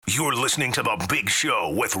You're listening to The Big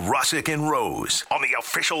Show with Russick and Rose on the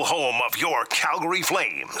official home of your Calgary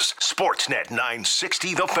Flames, Sportsnet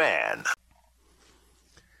 960 The Fan.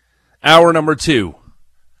 Hour number 2.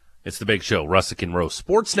 It's The Big Show, Russick and Rose.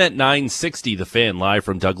 Sportsnet 960 The Fan, live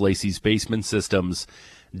from Doug Lacey's Basement Systems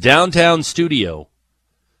downtown studio,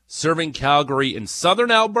 serving Calgary and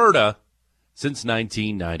southern Alberta since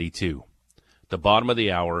 1992. The bottom of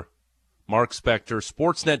the hour, Mark Spector,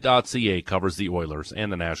 Sportsnet.ca covers the Oilers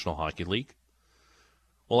and the National Hockey League.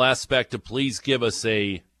 We'll ask Spec to please give us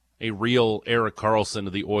a real Erik Karlsson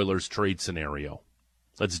of the Oilers trade scenario.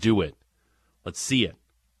 Let's do it. Let's see it.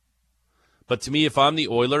 But to me, if I'm the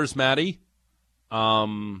Oilers, Matty,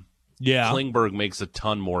 Klingberg makes a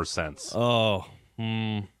ton more sense. Although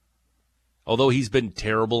he's been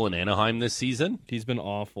terrible in Anaheim this season. He's been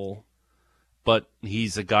awful. But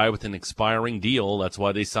he's a guy with an expiring deal. That's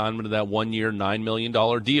why they signed him to that 1-year, $9 million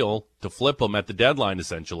deal to flip him at the deadline,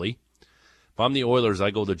 essentially. If I'm the Oilers,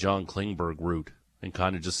 I go the John Klingberg route and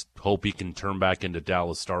kind of just hope he can turn back into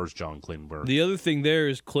Dallas Stars John Klingberg. The other thing there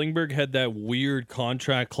is Klingberg had that weird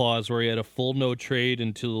contract clause where he had a full no trade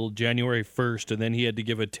until January 1st, and then he had to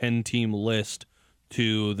give a 10-team list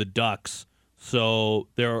to the Ducks. So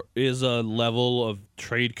there is a level of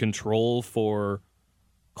trade control for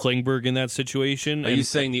Klingberg in that situation. Are you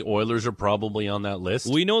saying the Oilers are probably on that list?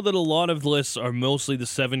 We know that a lot of lists are mostly the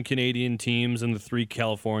 7 Canadian teams and the 3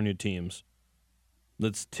 California teams.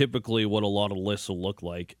 That's typically what a lot of lists will look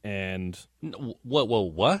like. And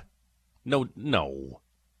what? No.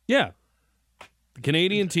 Yeah. The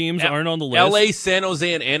Canadian teams aren't on the list. L.A., San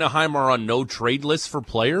Jose, and Anaheim are on no trade lists for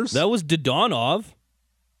players? That was Dodonov.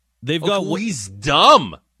 He's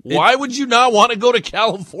dumb. Why would you not want to go to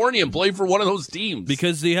California and play for one of those teams?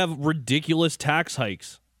 Because they have ridiculous tax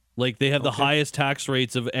hikes. Like, they have the highest tax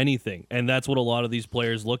rates of anything, and that's what a lot of these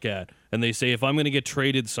players look at. And they say, if I'm going to get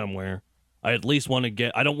traded somewhere, I at least want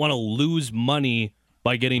to I don't want to lose money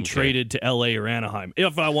by getting traded to L.A. or Anaheim.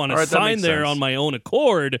 If I want to sign there on my own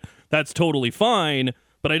accord, that's totally fine,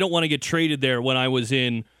 but I don't want to get traded there when I was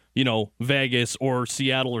in Vegas or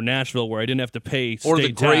Seattle or Nashville where I didn't have to pay state tax. Or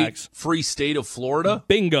the great free state of Florida.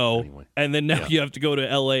 Bingo. Anyway. And then now you have to go to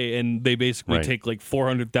L.A. and they basically take like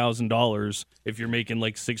 $400,000 if you're making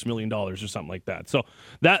like $6 million or something like that. So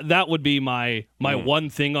that would be my one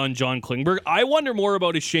thing on John Klingberg. I wonder more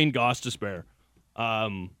about his Shane Gostisbehere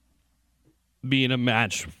being a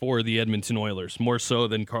match for the Edmonton Oilers, more so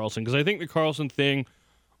than Karlsson. Because I think the Karlsson thing,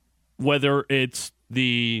 whether it's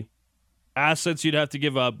the assets you'd have to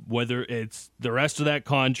give up, whether it's the rest of that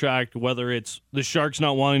contract, whether it's the Sharks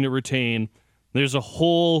not wanting to retain, there's a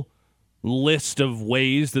whole list of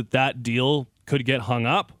ways that deal could get hung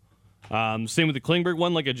up. Same with the Klingberg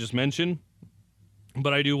one, like I just mentioned.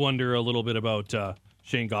 But I do wonder a little bit about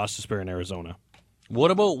Shane Gostisbehere in Arizona.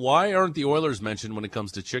 What about why aren't the Oilers mentioned when it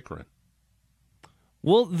comes to Chychrun?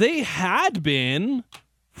 Well, they had been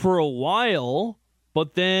for a while,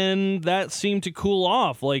 but then that seemed to cool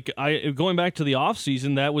off. Like, going back to the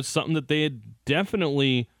offseason, that was something that they had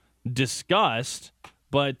definitely discussed.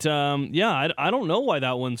 But, I don't know why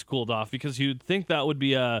that one's cooled off, because you'd think that would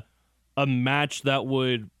be a match that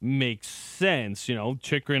would make sense.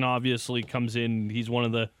 Chychrun obviously comes in. He's one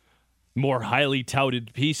of the more highly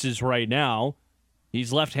touted pieces right now.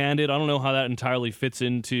 He's left-handed. I don't know how that entirely fits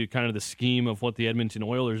into kind of the scheme of what the Edmonton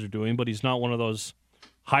Oilers are doing, but he's not one of those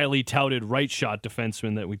highly touted right-shot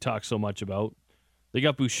defensemen that we talk so much about. They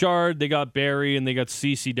got Bouchard, they got Barrie, and they got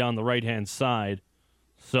Ceci down the right-hand side.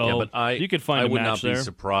 So you could find a match there. I would not be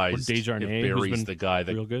surprised if Desjardins, Barrie's the guy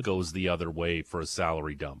that goes the other way for a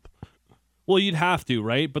salary dump. Well, you'd have to,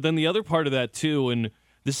 right? But then the other part of that, too, and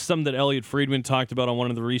this is something that Elliot Friedman talked about on one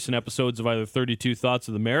of the recent episodes of either 32 Thoughts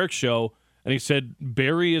of the Merrick Show, and he said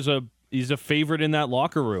Barrie he's a favorite in that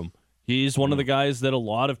locker room. He's one of the guys that a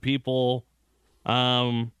lot of people,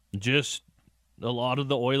 a lot of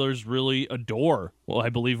the Oilers really adore. Well, I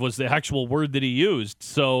believe was the actual word that he used.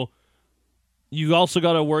 So you also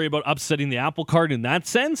got to worry about upsetting the apple cart in that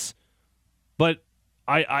sense. But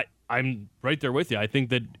I'm right there with you. I think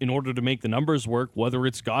that in order to make the numbers work, whether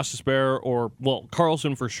it's Gostisbehere or,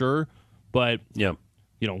 Karlsson for sure, but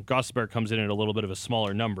Gostisbehere comes in at a little bit of a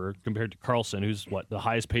smaller number compared to Karlsson, who's the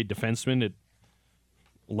highest paid defenseman at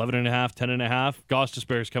 11.5, 10.5.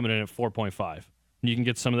 Gostisbehere's coming in at 4.5. And you can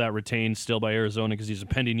get some of that retained still by Arizona because he's a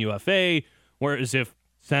pending UFA. Whereas if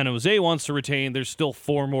San Jose wants to retain, there's still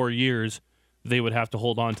 4 more years they would have to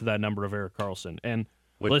hold on to that number of Erik Karlsson. And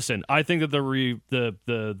listen, I think that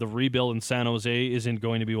the rebuild in San Jose isn't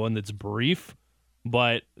going to be one that's brief,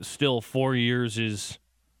 but still 4 years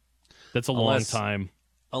that's a long time.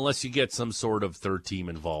 Unless you get some sort of third team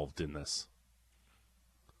involved in this.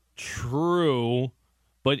 true,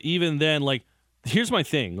 but even then, like, here's my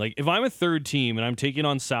thing. Like, if I'm a third team and I'm taking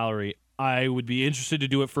on salary, I would be interested to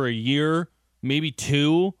do it for a year, maybe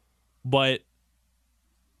 2, but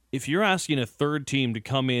if you're asking a third team to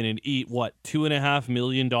come in and eat, $2.5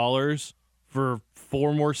 million for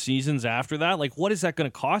 4 more seasons after that, like, what is that going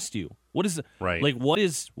to cost you? What is right? Like, what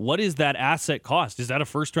is that asset cost? Is that a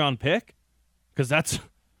first-round pick? Because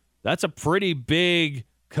that's a pretty big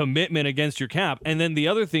commitment against your cap. And then the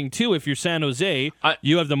other thing too, if you're San Jose,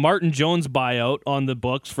 you have the Martin Jones buyout on the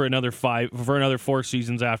books for another 4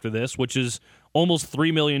 seasons after this, which is almost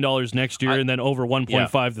 $3 million next year, and then over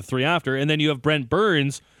 1.5 to 3 after. And then you have Brent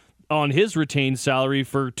Burns on his retained salary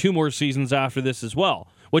for 2 more seasons after this as well,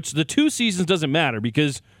 which the 2 seasons doesn't matter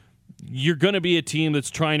because you're going to be a team that's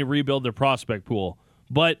trying to rebuild their prospect pool.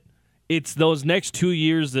 But it's those next 2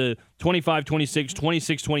 years, the 25, 26,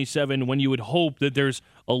 26, 27, when you would hope that there's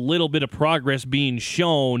a little bit of progress being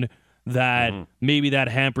shown that maybe that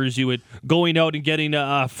hampers you at going out and getting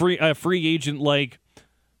a free agent like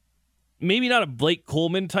maybe not a Blake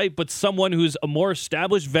Coleman type, but someone who's a more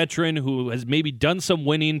established veteran who has maybe done some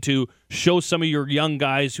winning to show some of your young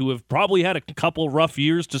guys who have probably had a couple rough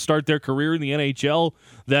years to start their career in the NHL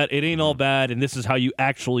that it ain't all bad and this is how you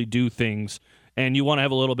actually do things. And you want to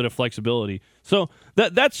have a little bit of flexibility. So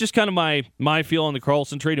that's just kind of my feel on the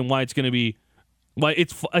Karlsson trade and why it's going to be why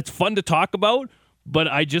it's fun to talk about. But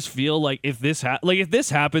I just feel like if this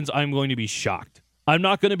happens, I'm going to be shocked. I'm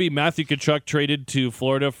not going to be Matthew Tkachuk traded to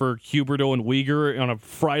Florida for Huberdeau and Weegar on a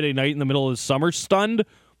Friday night in the middle of the summer stunned.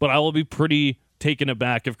 But I will be pretty taken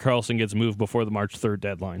aback if Karlsson gets moved before the March 3rd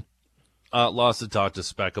deadline. Lots to talk to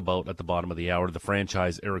Spec about at the bottom of the hour. The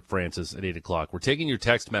franchise, Eric Francis at 8 o'clock. We're taking your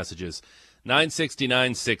text messages.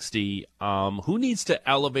 960. Who needs to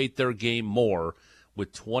elevate their game more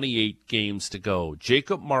with 28 games to go?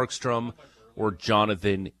 Jacob Markstrom or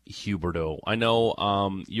Jonathan Huberdeau? I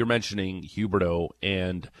know you're mentioning Huberdeau,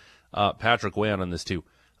 and Patrick weigh on this too.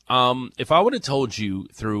 If I would have told you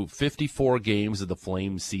through 54 games of the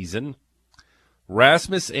Flames season,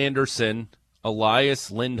 Rasmus Andersson, Elias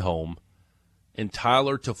Lindholm, and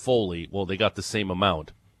Tyler Toffoli, well, they got the same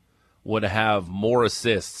amount, would have more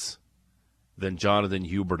assists than Jonathan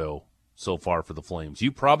Huberdeau so far for the Flames.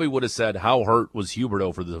 You probably would have said, how hurt was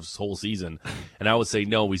Huberdeau for this whole season? And I would say,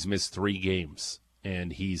 no, he's missed 3 games.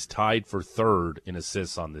 And he's tied for 3rd in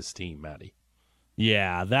assists on this team, Matty.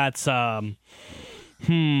 Yeah, that's that's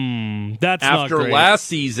after not great. Last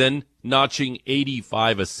season, notching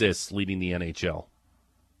 85 assists, leading the NHL.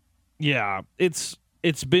 Yeah, it's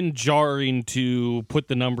been jarring to put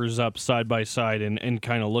the numbers up side by side and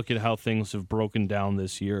kind of look at how things have broken down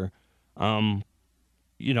this year.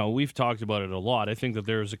 We've talked about it a lot. I think that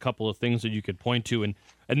there's a couple of things that you could point to and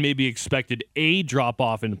maybe expected a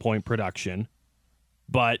drop-off in point production,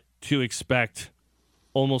 but to expect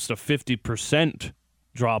almost a 50%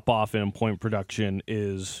 drop-off in point production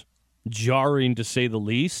is jarring, to say the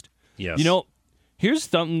least. Yes. Here's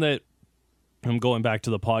something that I'm going back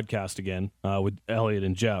to the podcast again with Elliot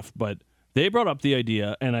and Jeff, but they brought up the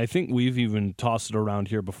idea, and I think we've even tossed it around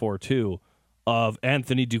here before too, of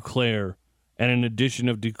Anthony Duclair and an addition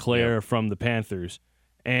of Duclair from the Panthers.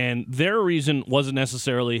 And their reason wasn't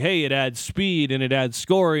necessarily, hey, it adds speed and it adds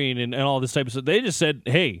scoring and all this type of stuff. They just said,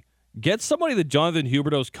 hey, get somebody that Jonathan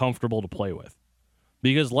Huberdeau's comfortable to play with.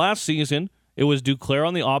 Because last season, it was Duclair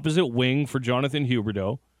on the opposite wing for Jonathan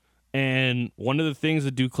Huberdeau. And one of the things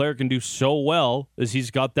that Duclair can do so well is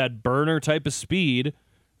he's got that burner type of speed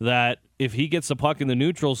that if he gets the puck in the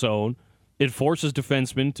neutral zone, it forces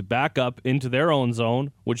defensemen to back up into their own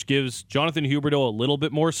zone, which gives Jonathan Huberdeau a little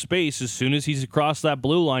bit more space as soon as he's across that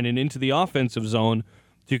blue line and into the offensive zone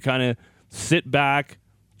to kind of sit back,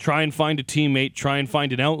 try and find a teammate, try and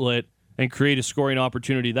find an outlet, and create a scoring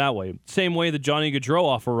opportunity that way. Same way that Johnny Gaudreau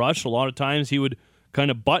off a rush, a lot of times he would kind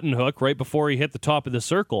of button hook right before he hit the top of the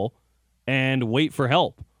circle and wait for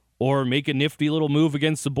help, or make a nifty little move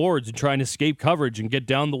against the boards and try and escape coverage and get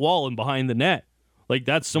down the wall and behind the net. Like,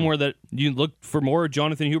 that's somewhere that you look for more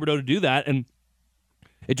Jonathan Huberdeau to do that, and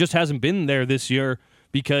it just hasn't been there this year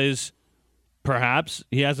because perhaps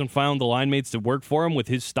he hasn't found the line mates that work for him with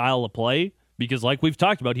his style of play, because like we've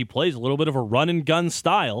talked about, he plays a little bit of a run-and-gun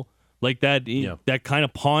style, like that that kind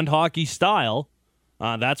of pond hockey style.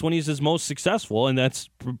 That's when he's his most successful, and that's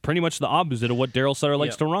pretty much the opposite of what Daryl Sutter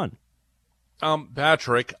likes to run.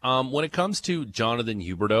 Patrick, when it comes to Jonathan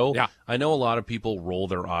Huberdeau, I know a lot of people roll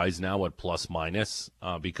their eyes now at plus minus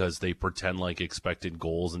because they pretend like expected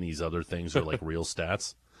goals and these other things are like real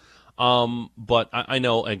stats. But I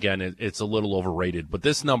know, again, it's a little overrated, but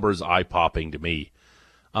this number is eye-popping to me.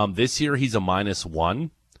 This year he's a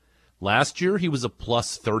 -1. Last year, he was a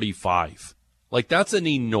plus 35. Like, that's an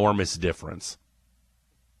enormous difference.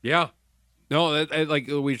 Yeah. No, like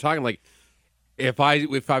we were talking, like, if I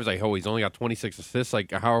was like, oh, he's only got 26 assists,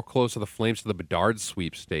 like, how close are the Flames to the Bedard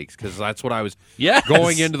sweepstakes? Because that's what I was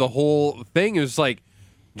going into the whole thing. It was like,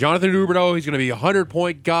 Jonathan Huberdeau, he's going to be a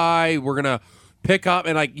 100-point guy. We're going to pick up.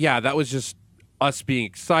 And, like, yeah, that was just us being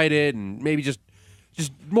excited and maybe just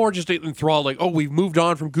more enthralled. Like, oh, we've moved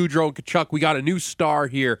on from Gaudreau and Tkachuk. We got a new star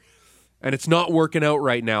here, and it's not working out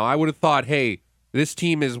right now. I would have thought, hey, this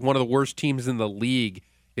team is one of the worst teams in the league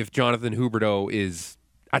if Jonathan Huberdeau is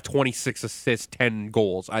at 26 assists, 10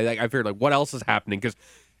 goals. I figured, like, what else is happening? Because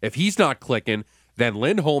if he's not clicking, then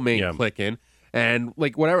Lindholm ain't clicking. And,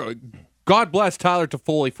 like, whatever. God bless Tyler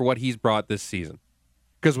Toffoli for what he's brought this season.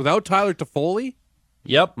 Because without Tyler Toffoli,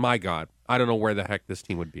 my God, I don't know where the heck this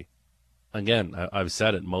team would be. Again, I've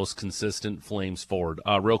said it, most consistent Flames forward.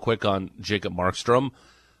 Real quick on Jacob Markstrom.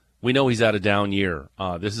 We know he's had a down year.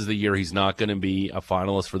 This is the year he's not going to be a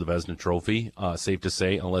finalist for the Vezina Trophy, safe to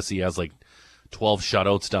say, unless he has like 12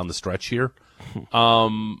 shutouts down the stretch here.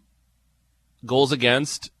 Goals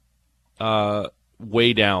against,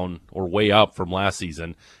 way down or way up from last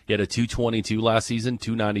season. He had a 222 last season,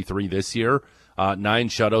 293 this year. 9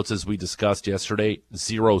 shutouts, as we discussed yesterday,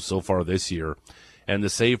 0 so far this year. And the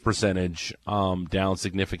save percentage down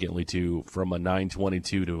significantly from a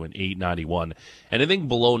 922 to an 891. Anything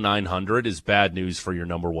below 900 is bad news for your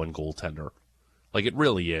number one goaltender. Like, it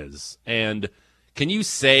really is. And can you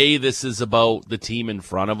say this is about the team in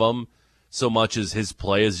front of him so much as his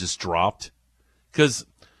play has just dropped? Because,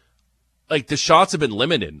 like, the shots have been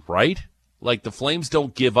limited, right? Like, the Flames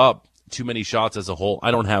don't give up too many shots as a whole.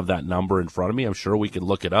 I don't have that number in front of me. I'm sure we could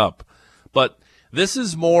look it up. But this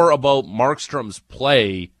is more about Markstrom's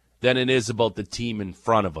play than it is about the team in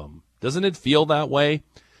front of him. Doesn't it feel that way?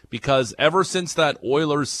 Because ever since that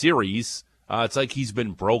Oilers series, it's like he's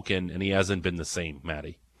been broken and he hasn't been the same,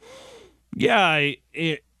 Matty. Yeah,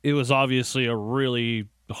 it was obviously a really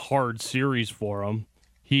hard series for him.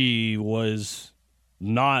 He was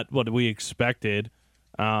not what we expected.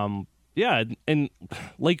 Yeah, and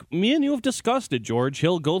like me and you have discussed it, George.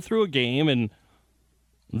 He'll go through a game and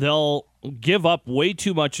they'll give up way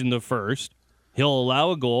too much in the first. He'll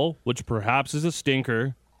allow a goal, which perhaps is a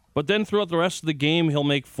stinker. But then throughout the rest of the game, he'll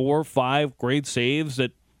make 4 or 5 great saves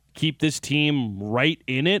that keep this team right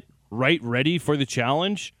in it, right ready for the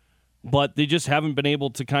challenge. But they just haven't been able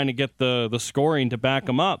to kind of get the scoring to back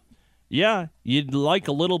them up. Yeah, you'd like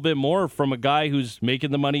a little bit more from a guy who's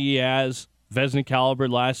making the money he has, Vezina caliber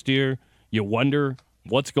last year. You wonder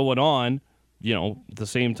what's going on. You know, at the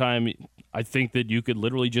same time, I think that you could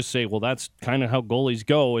literally just say, well, that's kind of how goalies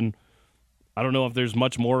go. And I don't know if there's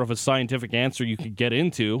much more of a scientific answer you could get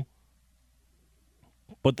into.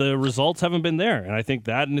 But the results haven't been there. And I think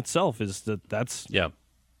that in itself is that's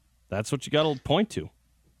what you got to point to.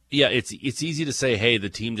 Yeah, it's easy to say, hey, the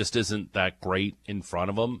team just isn't that great in front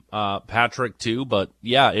of him. Patrick, too. But,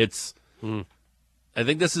 yeah, I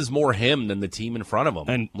think this is more him than the team in front of him.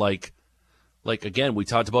 And like again, we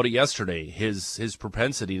talked about it yesterday. His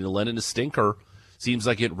propensity to let in a stinker seems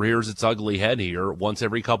like it rears its ugly head here once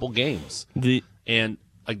every couple games. And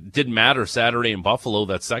it didn't matter Saturday in Buffalo,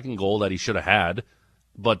 that second goal that he should have had.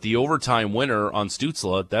 But the overtime winner on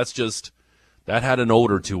Stützle, that had an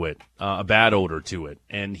odor to it, a bad odor to it.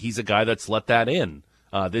 And he's a guy that's let that in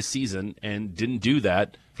this season and didn't do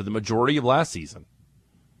that for the majority of last season.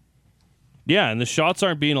 Yeah, and the shots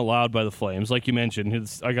aren't being allowed by the Flames. Like you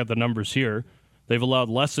mentioned, I got the numbers here. They've allowed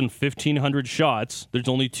less than 1,500 shots. There's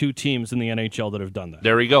only 2 teams in the NHL that have done that.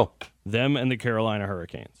 There you go. Them and the Carolina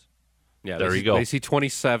Hurricanes. Yeah, there you go. They see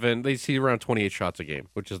 27. They see around 28 shots a game,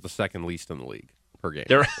 which is the second least in the league per game.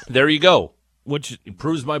 There you go. Which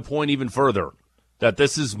proves my point even further, that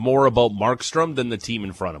this is more about Markstrom than the team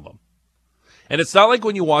in front of him. And it's not like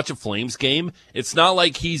when you watch a Flames game, it's not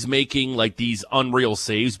like he's making like these unreal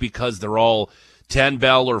saves because they're all 10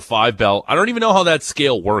 bell or 5 bell. I don't even know how that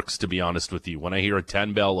scale works, to be honest with you. When I hear a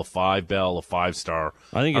 10 bell, a 5 bell, a 5-star,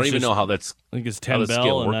 I don't even know how that's. I think it's 10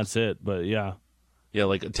 bell and that's it. But yeah. Yeah,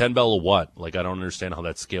 like a 10 bell of what? Like, I don't understand how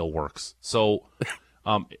that scale works. So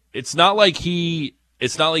it's not like he's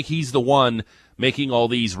the one making all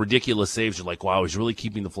these ridiculous saves. You're like, wow, he's really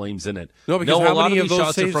keeping the Flames in it. No, because a lot of these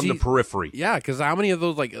shots are from the periphery. Yeah, because how many of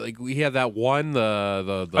those, like we had that one,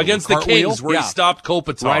 the against the Kings where he stopped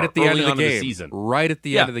Kopitar right at the end of the game. Season. Right at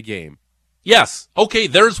the end of the game. Yes. Okay,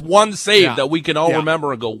 there's one save that we can all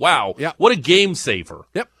remember and go, wow, what a game saver.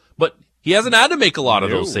 Yep. But he hasn't had to make a lot of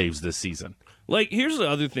those saves this season. Like, here's the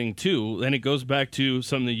other thing, too, and it goes back to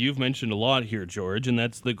something that you've mentioned a lot here, George, and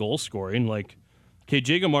that's the goal scoring. Like, okay,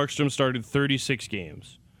 Jacob Markstrom started 36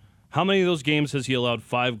 games. How many of those games has he allowed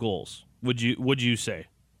 5 goals? Would you say?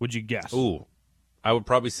 Would you guess? Ooh, I would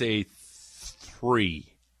probably say 3.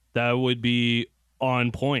 That would be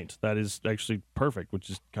on point. That is actually perfect, which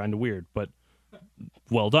is kind of weird, but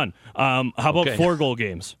well done. How about 4-goal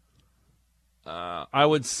games? I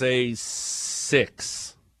would say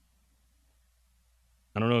 6.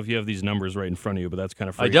 I don't know if you have these numbers right in front of you, but that's kind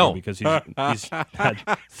of I freaky don't. because he's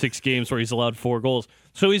had 6 games where he's allowed 4 goals.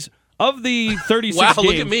 So he's of the 36 wow, games.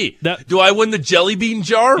 look at me. Do I win the jelly bean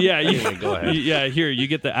jar? Yeah, anyway, go ahead. Yeah, here, you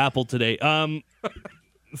get the apple today.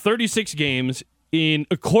 36 games, in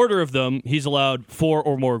a quarter of them, he's allowed 4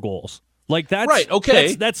 or more goals. Like, that's right,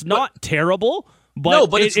 okay. That's not terrible. But, no,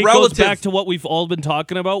 but it's it relative. goes back to what we've all been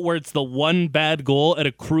talking about, where it's the one bad goal at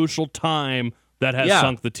a crucial time that has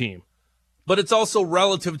sunk the team. But it's also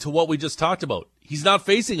relative to what we just talked about. He's not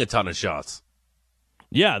facing a ton of shots.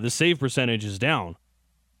 Yeah, the save percentage is down.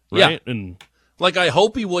 Right? Yeah. And like, I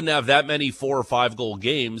hope he wouldn't have that many 4 or 5 goal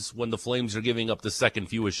games when the Flames are giving up the second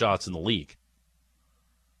fewest shots in the league.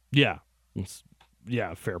 Yeah.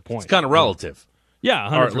 Fair point. It's kind of relative. Yeah,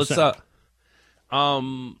 100%. All right,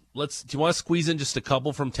 do you want to squeeze in just a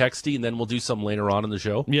couple from Texty, and then we'll do some later on in the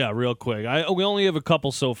show? Yeah, real quick. We only have a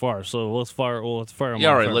couple so far, so let's fire them. Yeah,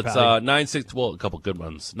 all right. Let's 960. Well, a couple good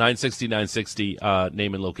ones. 960.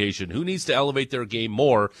 Name and location. Who needs to elevate their game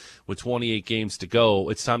more with 28 games to go?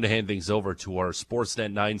 It's time to hand things over to our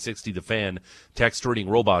Sportsnet 960 The Fan text reading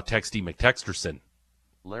robot, Texty McTexterson.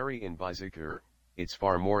 Larry in Biziker, it's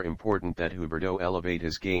far more important that Huberdeau elevate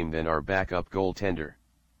his game than our backup goaltender.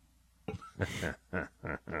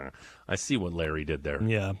 I see what Larry did there.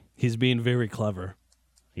 Yeah, he's being very clever.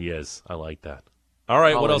 He is. I like that. All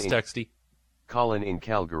right, what else, Texty? Colin in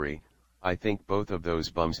Calgary, I think both of those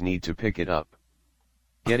bums need to pick it up.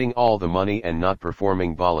 Getting all the money and not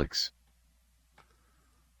performing bollocks.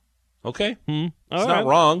 Okay. It's All not right.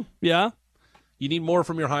 wrong. Yeah. You need more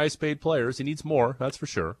from your highest paid players. He needs more, that's for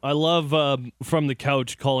sure. I love from the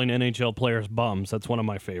couch calling NHL players bums. That's one of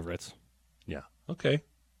my favorites. Yeah. Okay.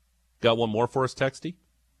 Got one more for us, Texty?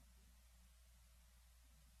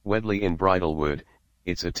 Wedley in Bridlewood,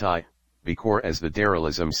 it's a tie, because as the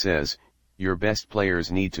Darrylism says, your best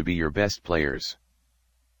players need to be your best players.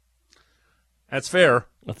 That's fair.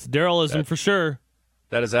 That's Darrylism for sure.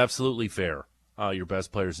 That is absolutely fair. Your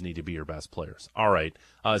best players need to be your best players. All right.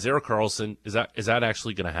 Is Erik Karlsson, is that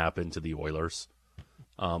actually going to happen to the Oilers?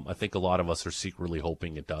 I think a lot of us are secretly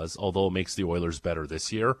hoping it does, although it makes the Oilers better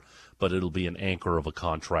this year, but it'll be an anchor of a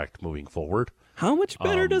contract moving forward. How much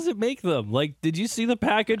better does it make them? Like, did you see the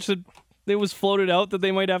package that was floated out that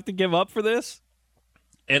they might have to give up for this?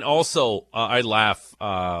 And also, I laugh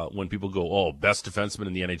when people go, "Oh, best defenseman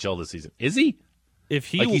in the NHL this season." Is he?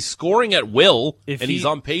 He's scoring at will, and he's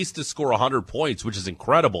on pace to score 100 points, which is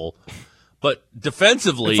incredible. But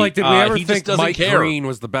defensively, it's like, did we ever he think just doesn't Mike care. Green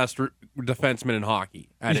was the best defenseman in hockey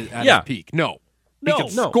at his peak? No. He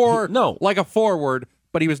could No. score No. like a forward,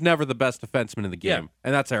 but he was never the best defenseman in the game. Yeah.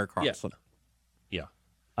 And that's Erik Karlsson. Yeah.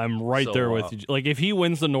 I'm right there with you. Like, if he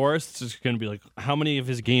wins the Norris, it's just going to be like, how many of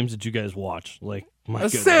his games did you guys watch? Like, my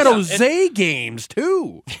goodness. San Jose games,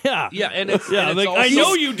 too. Yeah. Yeah, and it's, Yeah, and like, it's also, I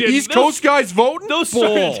know you did. East Coast guys voting? those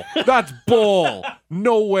bull. That's bull.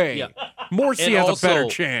 No way. Yeah. Morrissey And has also- a better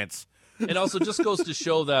chance. It also just goes to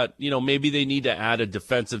show that, maybe they need to add a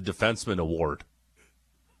defensive defenseman award.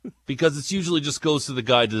 Because it's usually just goes to the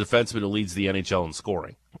defenseman who leads the NHL in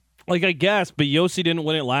scoring. Like, I guess, but Yossi didn't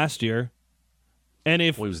win it last year. And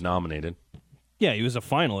if Well, he was nominated. Yeah, he was a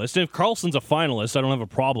finalist. And if Carlson's a finalist, I don't have a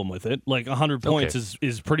problem with it. Like, 100 points Okay.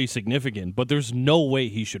 is pretty significant, but there's no way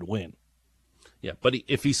he should win. Yeah, but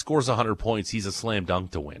if he scores 100 points, he's a slam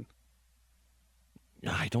dunk to win.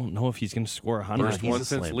 I don't know if he's going to score 100. First he's one a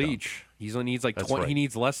since slam Leach. He needs like That's 20, right. He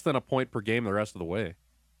needs less than a point per game the rest of the way.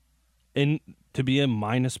 And to be a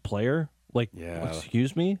minus player? Like, Yeah.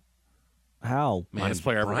 excuse me? How? Man, Minus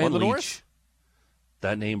player ever Brian won the Leach, North?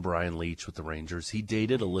 that name, Brian Leach, with the Rangers, he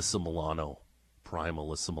dated Alyssa Milano, prime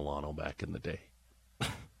Alyssa Milano back in the day.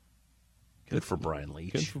 Good for Brian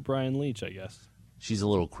Leach. Good for Brian Leach, I guess. She's a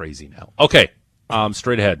little crazy now. Okay,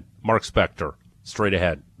 straight ahead. Mark Spector, straight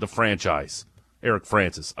ahead. The franchise. Eric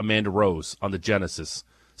Francis, Amanda Rose on the Genesis,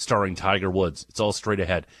 starring Tiger Woods. It's all straight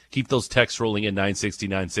ahead. Keep those texts rolling in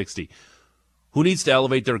 960. Who needs to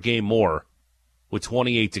elevate their game more with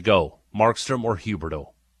 28 to go? Markstrom or Huberdeau?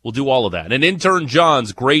 We'll do all of that. And intern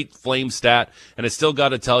John's great flame stat, and I still got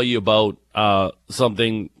to tell you about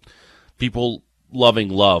something people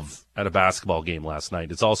love at a basketball game last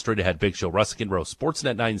night. It's all straight ahead. Big Show. Russick and Rose.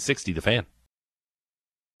 Sportsnet 960, The Fan.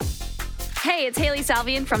 Hey, it's Haley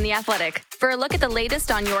Salvian from The Athletic. For a look at the latest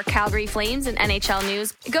on your Calgary Flames and NHL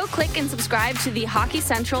news, go click and subscribe to the Hockey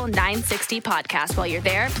Central 960 podcast. While you're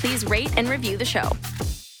there, please rate and review the show.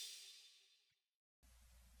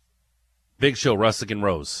 Big Show, Russick and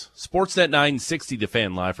Rose. Sportsnet 960, The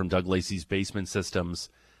Fan, live from Doug Lacey's Basement Systems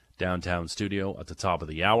downtown studio at the top of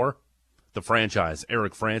the hour. The franchise,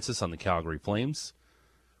 Eric Francis on the Calgary Flames.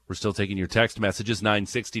 We're still taking your text messages,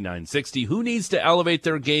 960. Who needs to elevate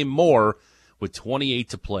their game more with 28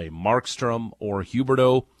 to play, Markstrom or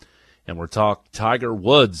Huberdeau? And we're talking Tiger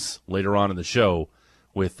Woods later on in the show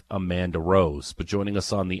with Amanda Rose. But joining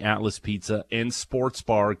us on the Atlas Pizza and Sports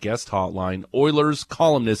Bar guest hotline, Oilers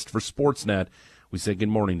columnist for Sportsnet, we say good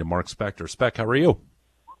morning to Mark Spector. Spec, how are you?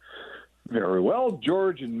 Very well,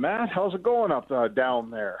 George and Matt. How's it going up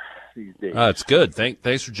down there these days? It's good.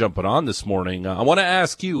 Thanks for jumping on this morning. I want to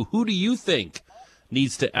ask you, who do you think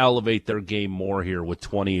needs to elevate their game more here with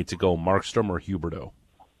 28 to go, Markstrom or Huberdeau?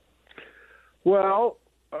 Well,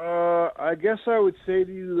 I guess I would say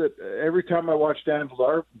to you that every time I watch Dan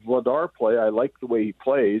Vladar play, I like the way he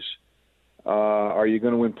plays. Are you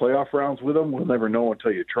going to win playoff rounds with him? We'll never know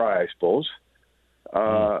until you try, I suppose.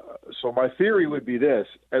 So my theory would be this.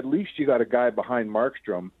 At least you got a guy behind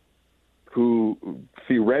Markstrom who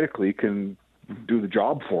theoretically can do the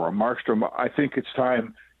job for him. Markstrom, I think it's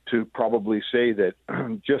time to probably say that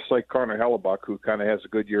just like Connor Hellebuck, who kind of has a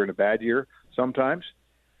good year and a bad year sometimes,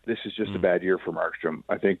 this is just a bad year for Markstrom.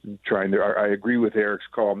 I think I agree with Eric's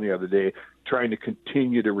column the other day, trying to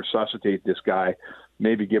continue to resuscitate this guy,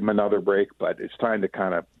 maybe give him another break, but it's time to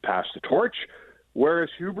kind of pass the torch. Whereas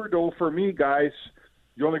Huberdeau, for me, guys,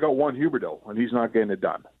 you only got one Huberdeau, and he's not getting it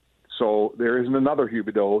done. So there isn't another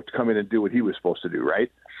Huberdeau to come in and do what he was supposed to do,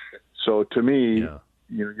 right? So to me,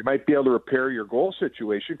 you might be able to repair your goal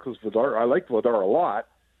situation because I like Vladar a lot,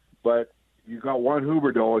 but you got one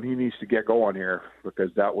Huberdeau, and he needs to get going here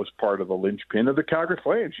because that was part of the linchpin of the Calgary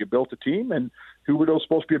Flames. You built a team, and Huberdeau's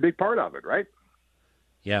supposed to be a big part of it, right?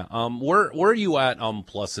 Yeah. Where are you at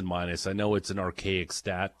plus and minus? I know it's an archaic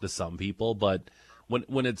stat to some people, but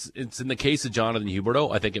when it's in the case of Jonathan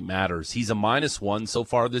Huberdeau, I think it matters. He's a -1 so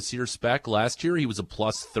far this year, Spec. Last year he was a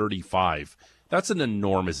 +35. That's an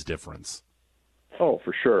enormous difference. Oh,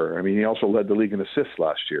 for sure. I mean, he also led the league in assists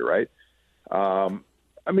last year, right?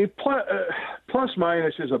 I mean, plus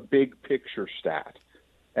minus is a big picture stat.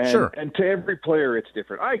 And, sure. And to every player, it's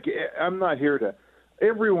different. I'm not here to –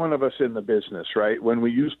 every one of us in the business, right, when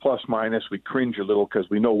we use plus minus, we cringe a little because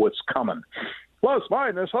we know what's coming. Plus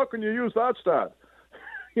minus, how can you use that stat?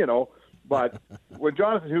 But when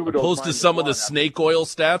Jonathan Huberdeau – opposed to some of the snake oil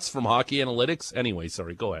stats from Hockey Analytics? Anyway,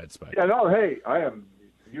 sorry, go ahead, Spike. Yeah, no, hey,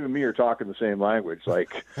 you and me are talking the same language.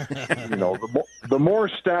 Like, the more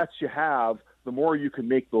stats you have – the more you can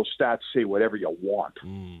make those stats say whatever you want,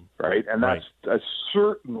 right? And that's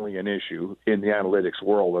certainly an issue in the analytics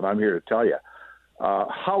world, and I'm here to tell you.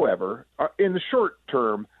 However, in the short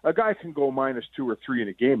term, a guy can go -2 or -3 in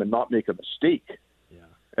a game and not make a mistake,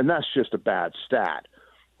 and that's just a bad stat.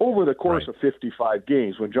 Over the course of 55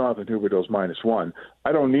 games, when Jonathan Huberdeau's -1,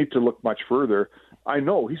 I don't need to look much further. I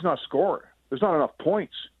know he's not scoring. There's not enough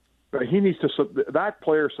points. But he needs to. That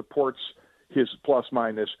player supports his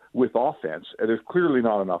plus-minus with offense, and there's clearly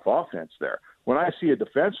not enough offense there. When I see a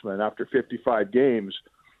defenseman after 55 games,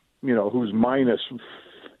 who's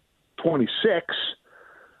 -26,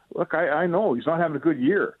 look, I know he's not having a good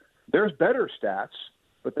year. There's better stats,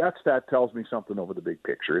 but that stat tells me something over the big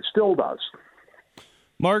picture. It still does.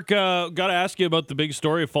 Mark, got to ask you about the big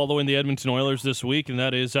story following the Edmonton Oilers this week, and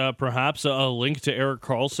that is perhaps a link to Erik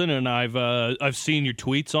Karlsson. And I've seen your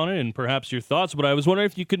tweets on it and perhaps your thoughts, but I was wondering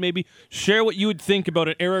if you could maybe share what you would think about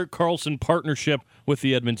an Erik Karlsson partnership with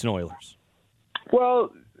the Edmonton Oilers.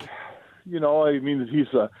 Well, I mean, he's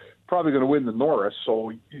probably going to win the Norris,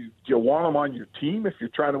 so you want him on your team if you're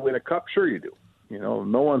trying to win a cup? Sure you do.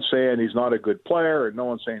 No one's saying he's not a good player, and no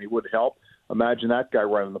one's saying he would help. Imagine that guy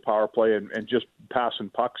running the power play and just passing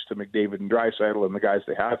pucks to McDavid and Draisaitl and the guys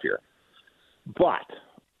they have here. But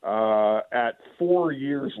at 4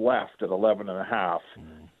 years left at 11.5,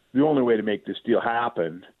 the only way to make this deal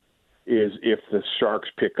happen is if the Sharks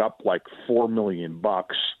pick up like $4 million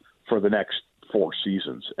for the next 4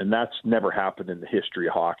 seasons, and that's never happened in the history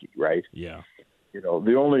of hockey, right? Yeah.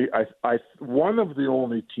 One of the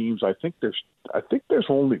only teams there's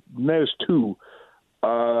 2.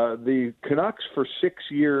 The Canucks for 6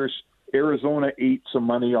 years, Arizona ate some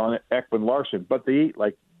money on it, Ekman Larson, but they ate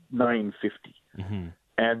like $950.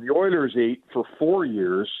 And the Oilers ate for 4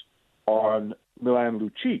 years on Milan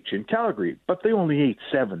Lucic in Calgary, but they only ate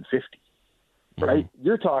 $750. Right?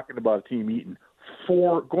 You're talking about a team eating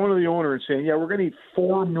going to the owner and saying, yeah, we're going to need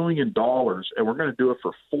 $4 million and we're going to do it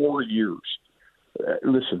for 4 years.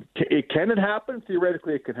 Listen, can it happen?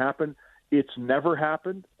 Theoretically, it can happen. It's never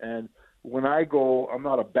happened. And when I go, I'm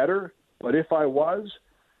not a bettor, but if I was,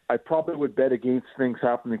 I probably would bet against things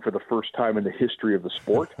happening for the first time in the history of the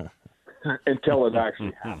sport until it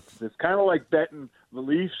actually happens. It's kind of like betting the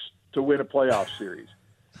Leafs to win a playoff series.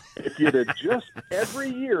 If you'd have just every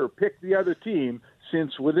year picked the other team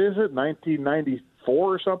since, what is it,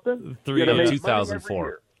 1994 or something?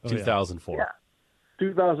 2004. 2004. Yeah,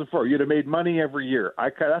 2004. You'd have made money every year.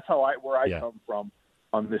 That's where I come from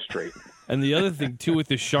on this trade. And the other thing, too, with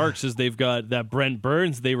the Sharks is they've got that Brent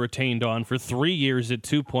Burns they retained on for 3 years at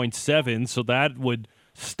 2.7, so that would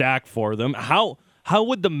stack for them. How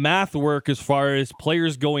would the math work as far as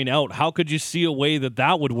players going out? How could you see a way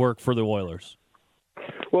that would work for the Oilers?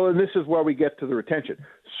 Well, and this is where we get to the retention.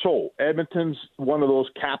 So Edmonton's one of those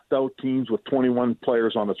capped-out teams with 21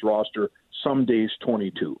 players on its roster, some days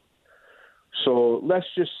 22. So let's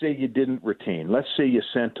just say you didn't retain. Let's say you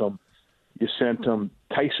sent them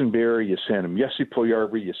Tyson Barrie, you sent him Jesse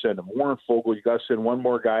Puljujarvi, you send him Warren Foegele, you got to send one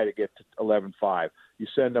more guy to get to 11.5. You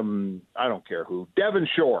send him, I don't care who, Devon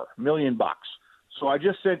Shore, $1 million. So I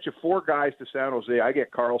just sent you 4 guys to San Jose. I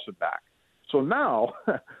get Karlsson back. So now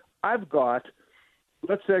I've got,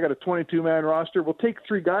 let's say I got a 22-man roster. We'll take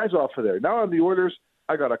 3 guys off of there. Now on the Oilers,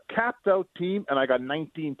 I got a capped-out team, and I got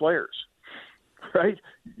 19 players. Right?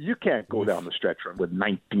 You can't go down the stretch run with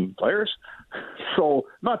 19 players. So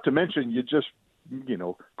not to mention you just,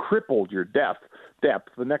 crippled your depth.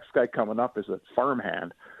 The next guy coming up is a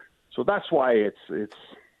farmhand. So that's why it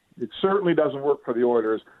certainly doesn't work for the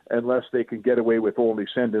Oilers unless they can get away with only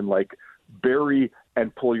sending like Barrie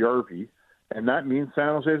and Puljujarvi. And that means San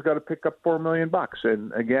Jose's got to pick up $4 million.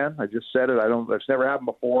 And again, I just said it. It's never happened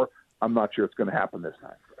before. I'm not sure it's going to happen this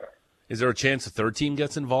time. Is there a chance a third team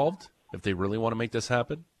gets involved if they really want to make this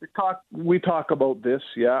happen? We talk about this,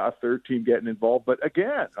 a third team getting involved. But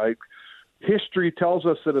again, history tells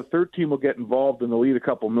us that a third team will get involved and they'll eat a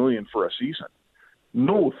couple million for a season.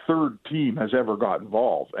 No third team has ever got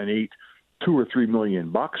involved and ate $2 or $3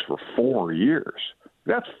 million for 4 years.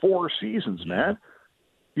 That's 4 seasons, man.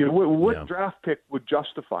 What draft pick would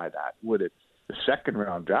justify that? Would it? The second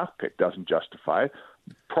round draft pick doesn't justify it.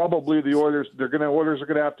 Probably the Oilers. Oilers are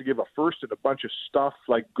going to have to give a first and a bunch of stuff,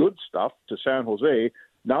 like good stuff, to San Jose.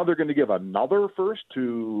 Now they're going to give another first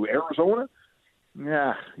to Arizona.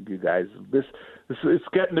 Yeah, you guys, this it's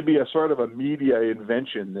getting to be a sort of a media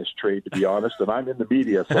invention, this trade, to be honest. And I'm in the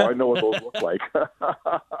media, so I know what those look like.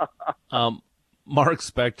 Mark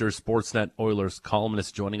Spector, Sportsnet Oilers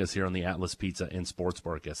columnist, joining us here on the Atlas Pizza and Sports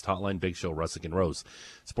Bar Guest Hotline. Big Show, Russick and Rose.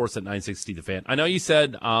 Sportsnet 960, The Fan. I know you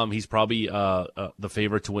said he's probably the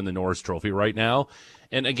favorite to win the Norris Trophy right now.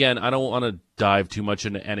 And again, I don't want to dive too much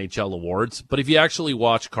into NHL awards, but if you actually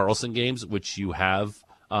watch Karlsson games, which you have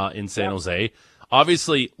in San Jose,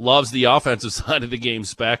 obviously loves the offensive side of the game,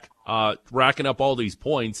 Spec, racking up all these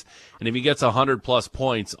points. And if he gets 100-plus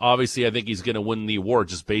points, obviously I think he's going to win the award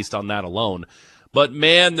just based on that alone. But,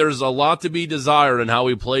 man, there's a lot to be desired in how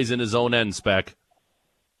he plays in his own end, Spec.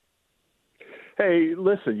 Hey,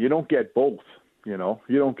 listen, you don't get both, You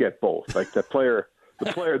don't get both. Like the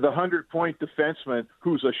 100-point defenseman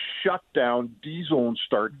who's a shutdown D-zone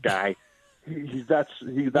start guy, that's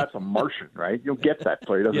a Martian, right? You'll get that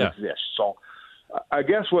player. It doesn't exist. So I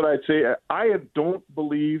guess what I'd say, I don't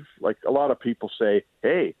believe, like a lot of people say,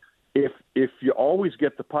 hey, if you always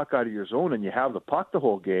get the puck out of your zone and you have the puck the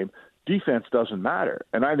whole game, defense doesn't matter.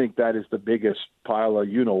 And I think that is the biggest pile of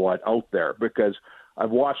you-know-what out there, because I've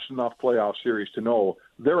watched enough playoff series to know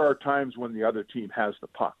there are times when the other team has the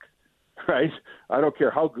puck, right? I don't care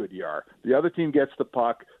how good you are. The other team gets the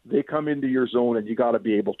puck, they come into your zone, and you got to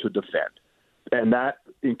be able to defend. And that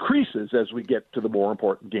increases as we get to the more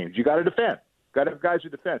important games. You got to defend. Got to have guys who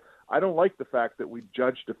defend. I don't like the fact that we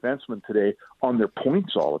judge defensemen today on their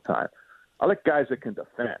points all the time. I like guys that can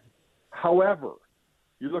defend. However,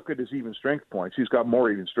 you look at his even strength points. He's got more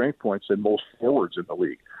even strength points than most forwards in the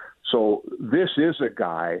league. So this is a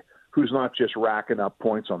guy who's not just racking up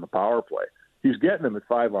points on the power play. He's getting them at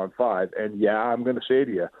 5-on-5. And, I'm going to say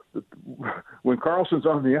to you, when Karlsson's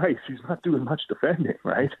on the ice, he's not doing much defending,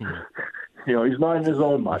 right? He's not in his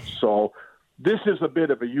own much. So this is a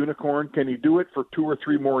bit of a unicorn. Can he do it for 2 or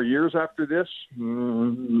 3 more years after this?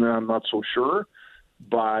 I'm not so sure.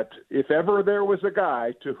 But if ever there was a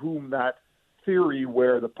guy to whom that theory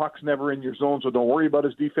where the puck's never in your zone, so don't worry about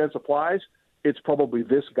his defense applies, it's probably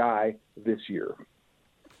this guy this year.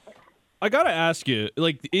 I got to ask you,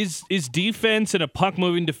 is defense and a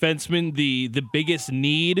puck-moving defenseman the biggest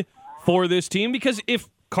need for this team? Because if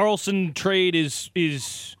Karlsson trade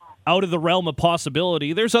is out of the realm of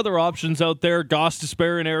possibility. There's other options out there.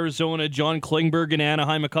 Gostisbehere in Arizona, John Klingberg in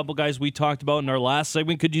Anaheim, a couple guys we talked about in our last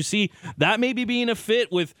segment. Could you see that maybe being a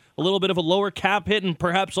fit with a little bit of a lower cap hit and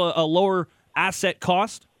perhaps a lower asset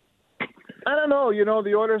cost? I don't know.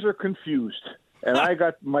 The Oilers are confused. And I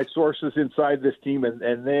got my sources inside this team,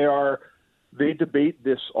 and they debate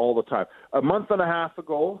this all the time. A month and a half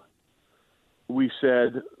ago, we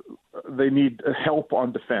said they need help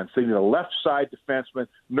on defense. They need a left side defenseman.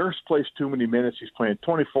 Nurse plays too many minutes. He's playing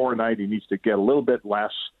 24 a night. He needs to get a little bit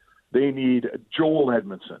less. They need Joel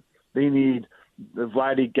Edmondson. They need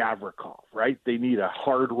Vladdy Gavrikov, right? They need a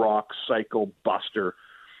hard rock psycho buster.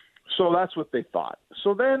 So that's what they thought.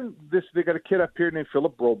 So then they got a kid up here named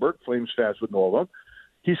Philip Broberg. Flames fans would know of him.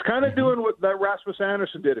 He's kind of doing what that Rasmus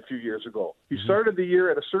Andersson did a few years ago. He started the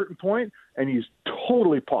year at a certain point, and he's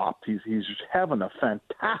totally popped. He's having a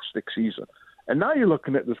fantastic season. And now you're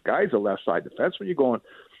looking at this guy's a left side defenseman. You're going,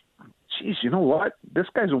 geez, you know what? This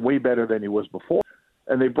guy's way better than he was before.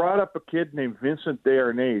 And they brought up a kid named Vincent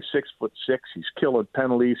Desharnais, 6'6". He's killing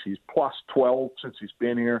penalties. He's plus 12 since he's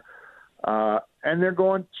been here. And they're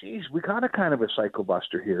going, geez, we got a kind of a psycho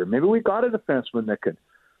buster here. Maybe we got a defenseman that could.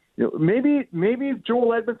 Maybe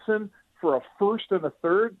Joel Edmondson for a first and a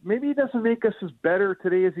third, maybe he doesn't make us as better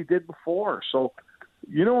today as he did before. So,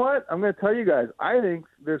 you know what? I'm going to tell you guys, I think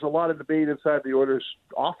there's a lot of debate inside the Oilers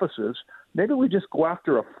offices. Maybe we just go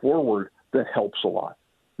after a forward that helps a lot.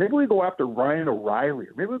 Maybe we go after Ryan O'Reilly,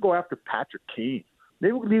 or maybe we go after Patrick Kane.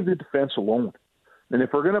 Maybe we leave the defense alone. And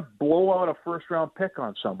if we're going to blow out a first-round pick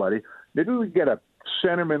on somebody, maybe we get a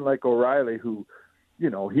centerman like O'Reilly who,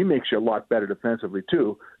 he makes you a lot better defensively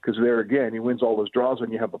too, because there again, he wins all those draws when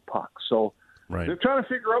you have a puck. So They're trying to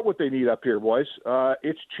figure out what they need up here, boys.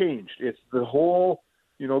 It's changed. It's the whole,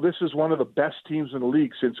 this is one of the best teams in the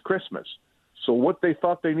league since Christmas. So what they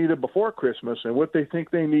thought they needed before Christmas and what they think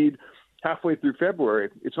they need halfway through February,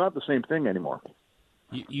 it's not the same thing anymore.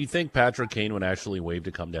 You think Patrick Kane would actually waive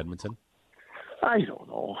to come to Edmonton? I don't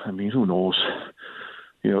know. I mean, who knows?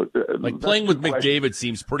 Playing with McDavid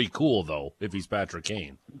seems pretty cool, though, if he's Patrick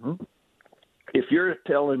Kane. Mm-hmm. If you're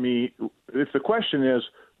telling me, if the question is,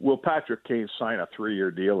 will Patrick Kane sign a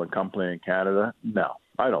 3-year deal and come play in Canada? No,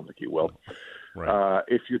 I don't think he will. Right.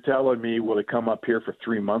 If you're telling me, will he come up here for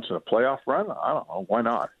 3 months in a playoff run? I don't know. Why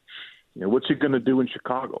not? What's he going to do in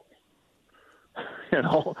Chicago?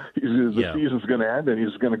 The season's going to end, and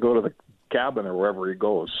he's going to go to the cabin or wherever he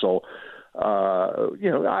goes. So,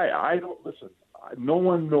 I don't listen. No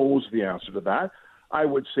one knows the answer to that. I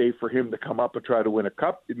would say for him to come up and try to win a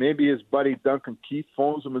cup, maybe his buddy Duncan Keith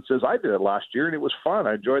phones him and says, I did it last year, and it was fun.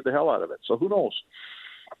 I enjoyed the hell out of it. So who knows?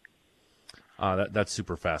 That's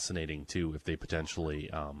super fascinating, too, if they potentially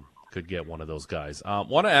could get one of those guys.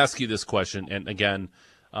 Want to ask you this question, and again,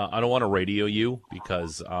 I don't want to radio you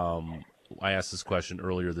because I asked this question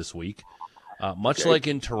earlier this week. Much like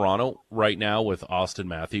in Toronto right now with Austin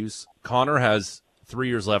Matthews, Connor has 3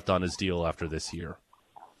 years left on his deal after this year.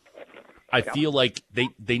 I feel like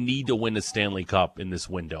they need to win a Stanley Cup in this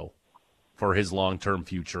window for his long-term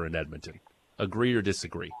future in Edmonton. Agree or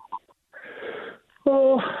disagree?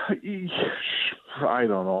 Oh, I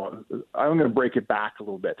don't know. I'm going to break it back a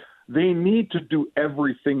little bit. They need to do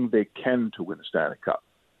everything they can to win a Stanley Cup.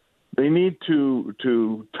 They need to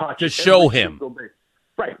touch. To show him.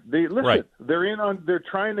 Right. They're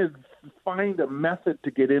trying to find a method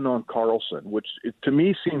to get in on Karlsson, which to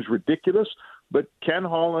me seems ridiculous, but Ken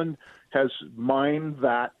Holland has mined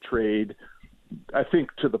that trade, I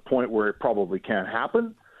think, to the point where it probably can't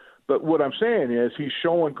happen. But what I'm saying is he's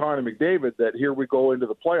showing Connor McDavid that here we go into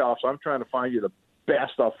the playoffs. I'm trying to find you the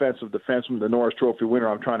best offensive defenseman, the Norris Trophy winner.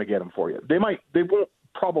 I'm trying to get him for you. They won't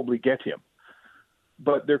probably get him,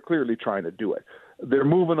 but they're clearly trying to do it. They're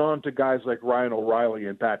moving on to guys like Ryan O'Reilly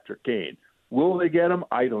and Patrick Kane. Will they get him?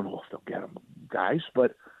 I don't know if they'll get him, guys.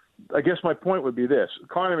 But I guess my point would be this.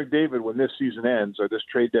 Connor McDavid, when this season ends or this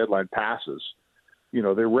trade deadline passes,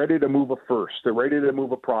 they're ready to move a first. They're ready to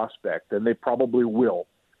move a prospect, and they probably will.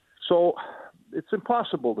 So it's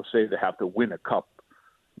impossible to say they have to win a cup,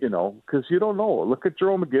 because you don't know. Look at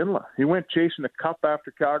Jarome Iginla. He went chasing a cup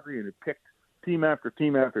after Calgary, and he picked team after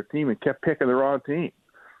team after team and kept picking the wrong team.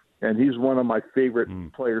 And he's one of my favorite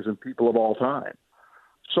players and people of all time.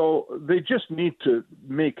 So they just need to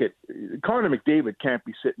make it. Connor McDavid can't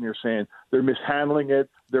be sitting there saying they're mishandling it,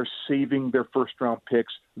 they're saving their first-round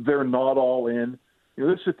picks, they're not all in.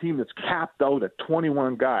 This is a team that's capped out at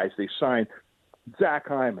 21 guys. They signed Zach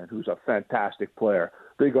Hyman, who's a fantastic player.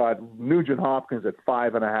 They got Nugent Hopkins at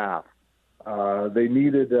 5.5. They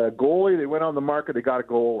needed a goalie. They went on the market. They got a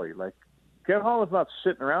goalie. Ken Holland's not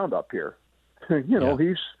sitting around up here.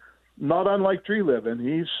 He's not unlike Tree Living.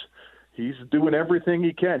 He's doing everything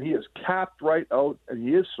he can. He is capped right out, and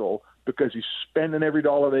he is so because he's spending every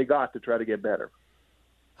dollar they got to try to get better.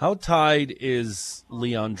 How tied is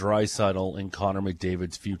Leon Draisaitl and Connor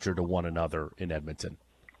McDavid's future to one another in Edmonton?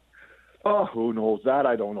 Oh, who knows? That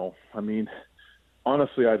I don't know. I mean,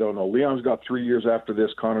 honestly, I don't know. Leon's got 3 years after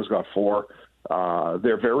this. Connor's got 4.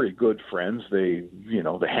 They're very good friends. They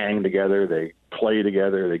hang together. They play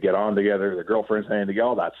together. They get on together. Their girlfriends hang together,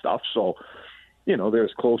 all that stuff. So, they're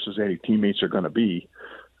as close as any teammates are going to be.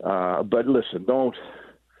 But listen,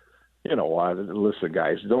 listen,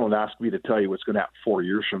 guys, don't ask me to tell you what's going to happen 4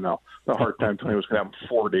 years from now. A hard time telling you what's going to happen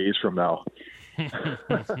 4 days from now.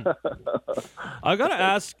 I got to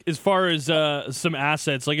ask, as far as some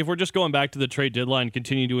assets, like if we're just going back to the trade deadline,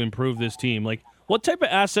 continue to improve this team, like what type of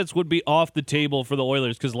assets would be off the table for the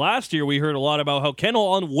Oilers? Because last year we heard a lot about how Ken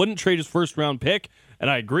Holland wouldn't trade his first-round pick, and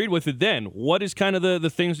I agreed with it then. What is kind of the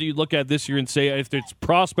things that you look at this year and say if it's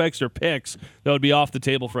prospects or picks that would be off the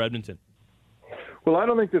table for Edmonton? Well, I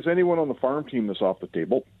don't think there's anyone on the farm team that's off the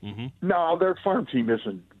table. Mm-hmm. No, their farm team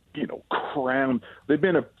isn't, crammed. They've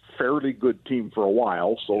been a fairly good team for a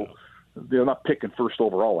while, so they're not picking first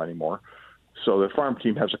overall anymore. So the farm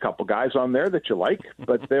team has a couple guys on there that you like,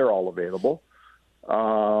 but they're all available.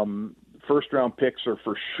 First-round picks are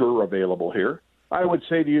for sure available here. I would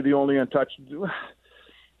say to you the only untouched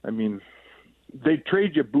 – I mean, they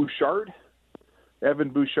trade you Bouchard, Evan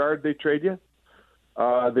Bouchard, they trade you.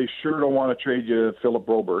 They sure don't want to trade you Philip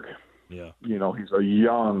Broberg. Yeah. He's a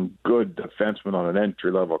young, good defenseman on an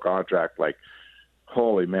entry-level contract. Like,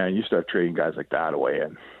 holy man, you start trading guys like that away,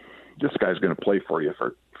 and this guy's going to play for you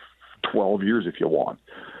for 12 years if you want.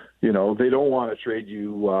 They don't want to trade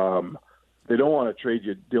you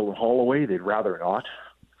Dylan Holloway. They'd rather not.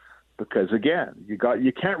 Because again, you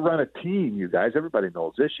can't run a team, you guys. Everybody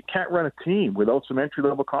knows this. You can't run a team without some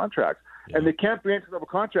entry-level contracts. Yeah. And they can't be entry-level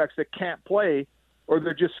contracts that can't play, or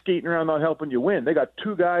they're just skating around not helping you win. They got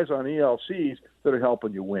 2 guys on ELCs that are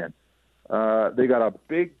helping you win. They got a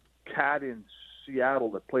big cat in Seattle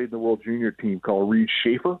that played in the World Junior team called Reed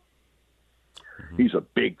Schaefer. Mm-hmm. He's a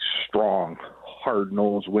big, strong,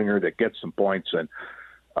 hard-nosed winger that gets some points and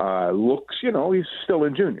looks, he's still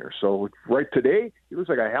in junior. So right today, he looks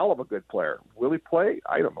like a hell of a good player. Will he play?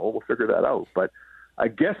 I don't know. We'll figure that out. But I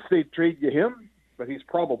guess they'd trade you him, but he's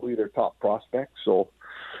probably their top prospect. So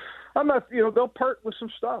I'm not, they'll part with some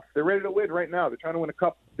stuff. They're ready to win right now. They're trying to win a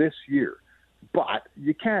cup this year. But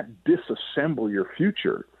you can't disassemble your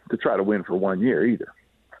future to try to win for 1 year either.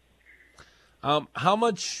 How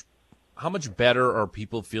much better are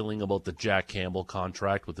people feeling about the Jack Campbell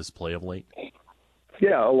contract with his play of late?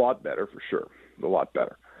 Yeah, a lot better for sure. A lot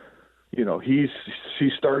better. He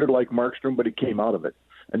started like Markstrom, but he came out of it,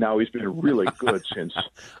 and now he's been really good since.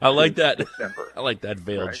 I like that. December. I like that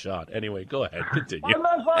veiled shot. Anyway, go ahead, continue. Well,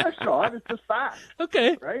 that's not a shot. It's a fact.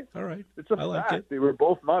 Okay. Right. All right. It's a fact. They were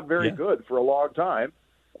both not very good for a long time,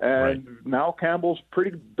 and now Campbell's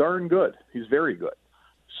pretty darn good. He's very good.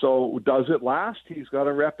 So does it last? He's got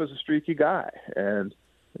a rep as a streaky guy, and.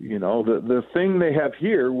 The thing they have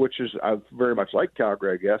here, which is very much like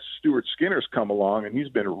Calgary, I guess, Stuart Skinner's come along, and he's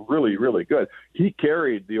been really, really good. He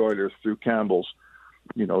carried the Oilers through Campbell's,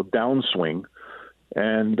 downswing.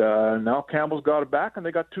 And now Campbell's got it back, and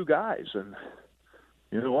they got 2 guys. And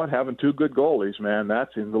you know what? Having 2 good goalies, man,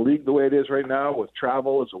 that's in the league the way it is right now with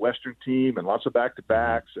travel as a Western team and lots of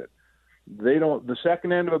back-to-backs. And the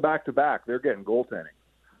second end of a back-to-back, they're getting goaltending.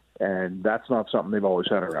 And that's not something they've always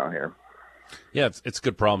had around here. Yeah, it's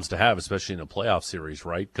good problems to have, especially in a playoff series,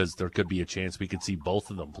 right? Because there could be a chance we could see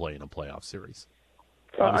both of them play in a playoff series.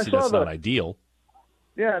 Obviously, that's not ideal.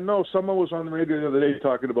 Yeah, no, someone was on the radio the other day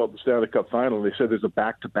talking about the Stanley Cup final, and they said there's a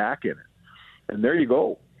back-to-back in it. And there you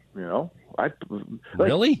go,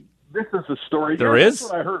 Really? This is a story. There is?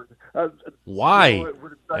 That's what I heard. Why?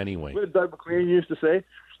 Anyway. What did Doug McLean used to say?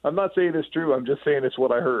 I'm not saying it's true. I'm just saying it's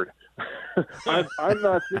what I heard. I'm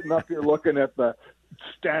not sitting up here looking at the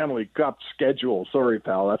Stanley Cup schedule. Sorry,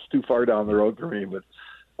 pal. That's too far down the road for me. But,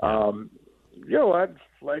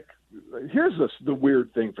 here's the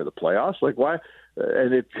weird thing for the playoffs. Like, why?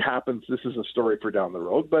 And it happens. This is a story for down the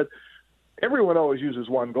road. But everyone always uses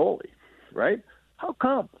one goalie, right? How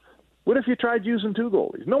come? What if you tried using 2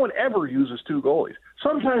 goalies? No one ever uses 2 goalies.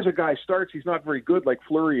 Sometimes a guy starts, he's not very good, like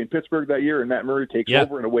Fleury in Pittsburgh that year, and Matt Murray takes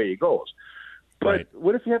over and away he goes. But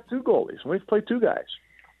what if you have 2 goalies? What if you play 2 guys?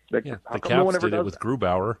 The Caps did it with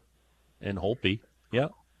Grubauer and Holtby. Yeah.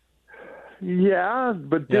 Yeah,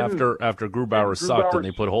 but after Grubauer sucked and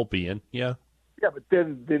they put Holtby in. Yeah. Yeah, but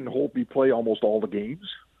then didn't Holtby play almost all the games?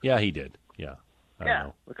 Yeah, he did. Yeah. I don't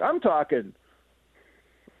know. Look, I'm talking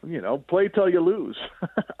play till you lose.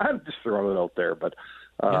 I'm just throwing it out there. But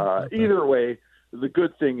either way, the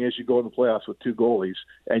good thing is you go in the playoffs with 2 goalies,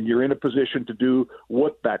 and you're in a position to do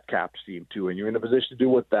what that Caps team do, and you're in a position to do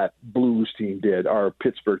what that Blues team did, our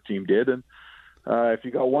Pittsburgh team did. And if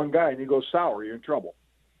you got one guy and you go sour, you're in trouble.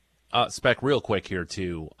 Spec, real quick here,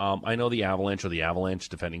 too. I know the Avalanche are the Avalanche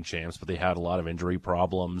defending champs, but they had a lot of injury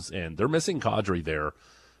problems, and they're missing Kadri there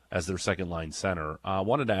as their second-line center. I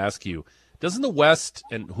wanted to ask you, doesn't the West,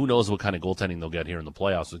 and who knows what kind of goaltending they'll get here in the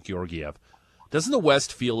playoffs with Georgiev, doesn't the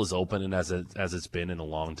West feel as open as it's been in a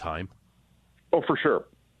long time? Oh, for sure.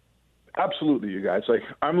 Absolutely, you guys. Like,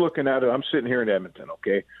 I'm looking at it. I'm sitting here in Edmonton,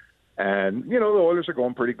 okay? And, the Oilers are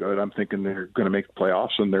going pretty good. I'm thinking they're going to make the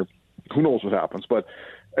playoffs, and who knows what happens. But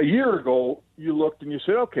a year ago, you looked and you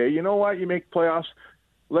said, okay, you know what? You make the playoffs.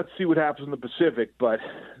 Let's see what happens in the Pacific. But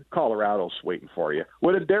Colorado's waiting for you.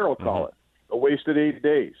 What did Darryl call it? A wasted 8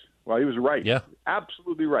 days. Well, he was right. Yeah.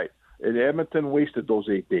 Absolutely right. And Edmonton wasted those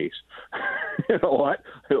 8 days. You know what?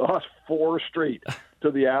 They lost 4 straight to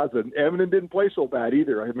the Avs, and Edmonton didn't play so bad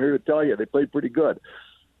either. I'm here to tell you, they played pretty good.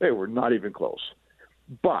 They were not even close.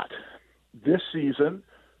 But this season,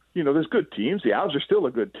 there's good teams. The Avs are still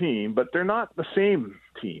a good team, but they're not the same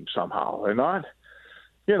team somehow. They're not,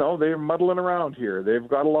 they're muddling around here. They've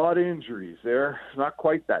got a lot of injuries. They're not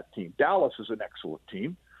quite that team. Dallas is an excellent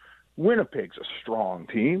team. Winnipeg's a strong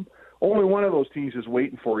team. Only one of those teams is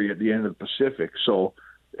waiting for you at the end of the Pacific. So,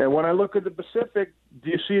 and when I look at the Pacific, do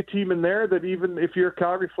you see a team in there that even if you're a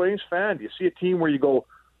Calgary Flames fan, do you see a team where you go,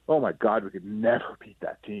 oh my God, we could never beat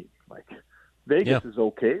that team? Like, Vegas is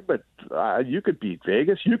okay, but you could beat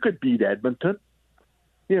Vegas. You could beat Edmonton.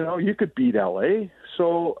 You could beat LA.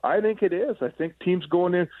 So I think it is. I think teams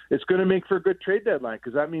going in, it's going to make for a good trade deadline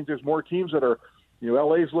because that means there's more teams that are,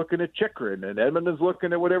 LA's looking at Chychrun and Edmonton's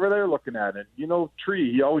looking at whatever they're looking at. And,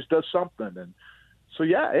 Tree, he always does something. And so,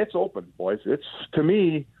 yeah, it's open, boys. It's, to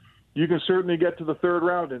me, you can certainly get to the third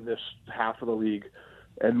round in this half of the league.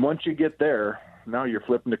 And once you get there, now you're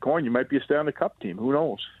flipping the coin. You might be a Stanley Cup team. Who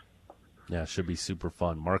knows? Yeah, it should be super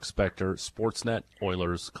fun. Mark Spector, Sportsnet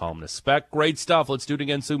Oilers columnist. Spec, great stuff. Let's do it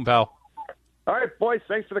again soon, pal. All right, boys.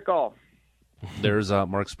 Thanks for the call. There's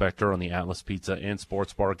Mark Spector on the Atlas Pizza and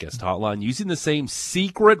Sports Bar guest hotline using the same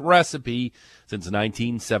secret recipe since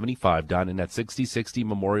 1975, dining at 6060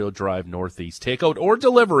 Memorial Drive Northeast. Takeout or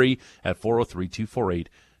delivery at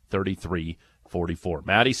 403-248-3344.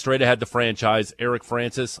 Maddie straight ahead the franchise. Eric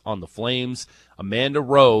Francis on the Flames. Amanda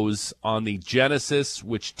Rose on the Genesis,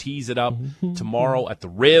 which tees it up tomorrow at the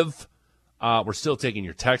Riv. We're still taking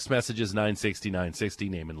your text messages, 960,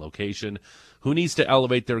 name and location. Who needs to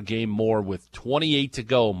elevate their game more with 28 to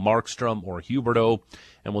go, Markstrom or Huberdeau?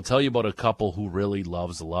 And we'll tell you about a couple who really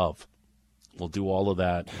loves love. We'll do all of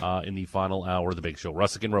that in the final hour of the Big Show.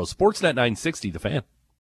 Russick and Rose, Sportsnet 960, The Fan.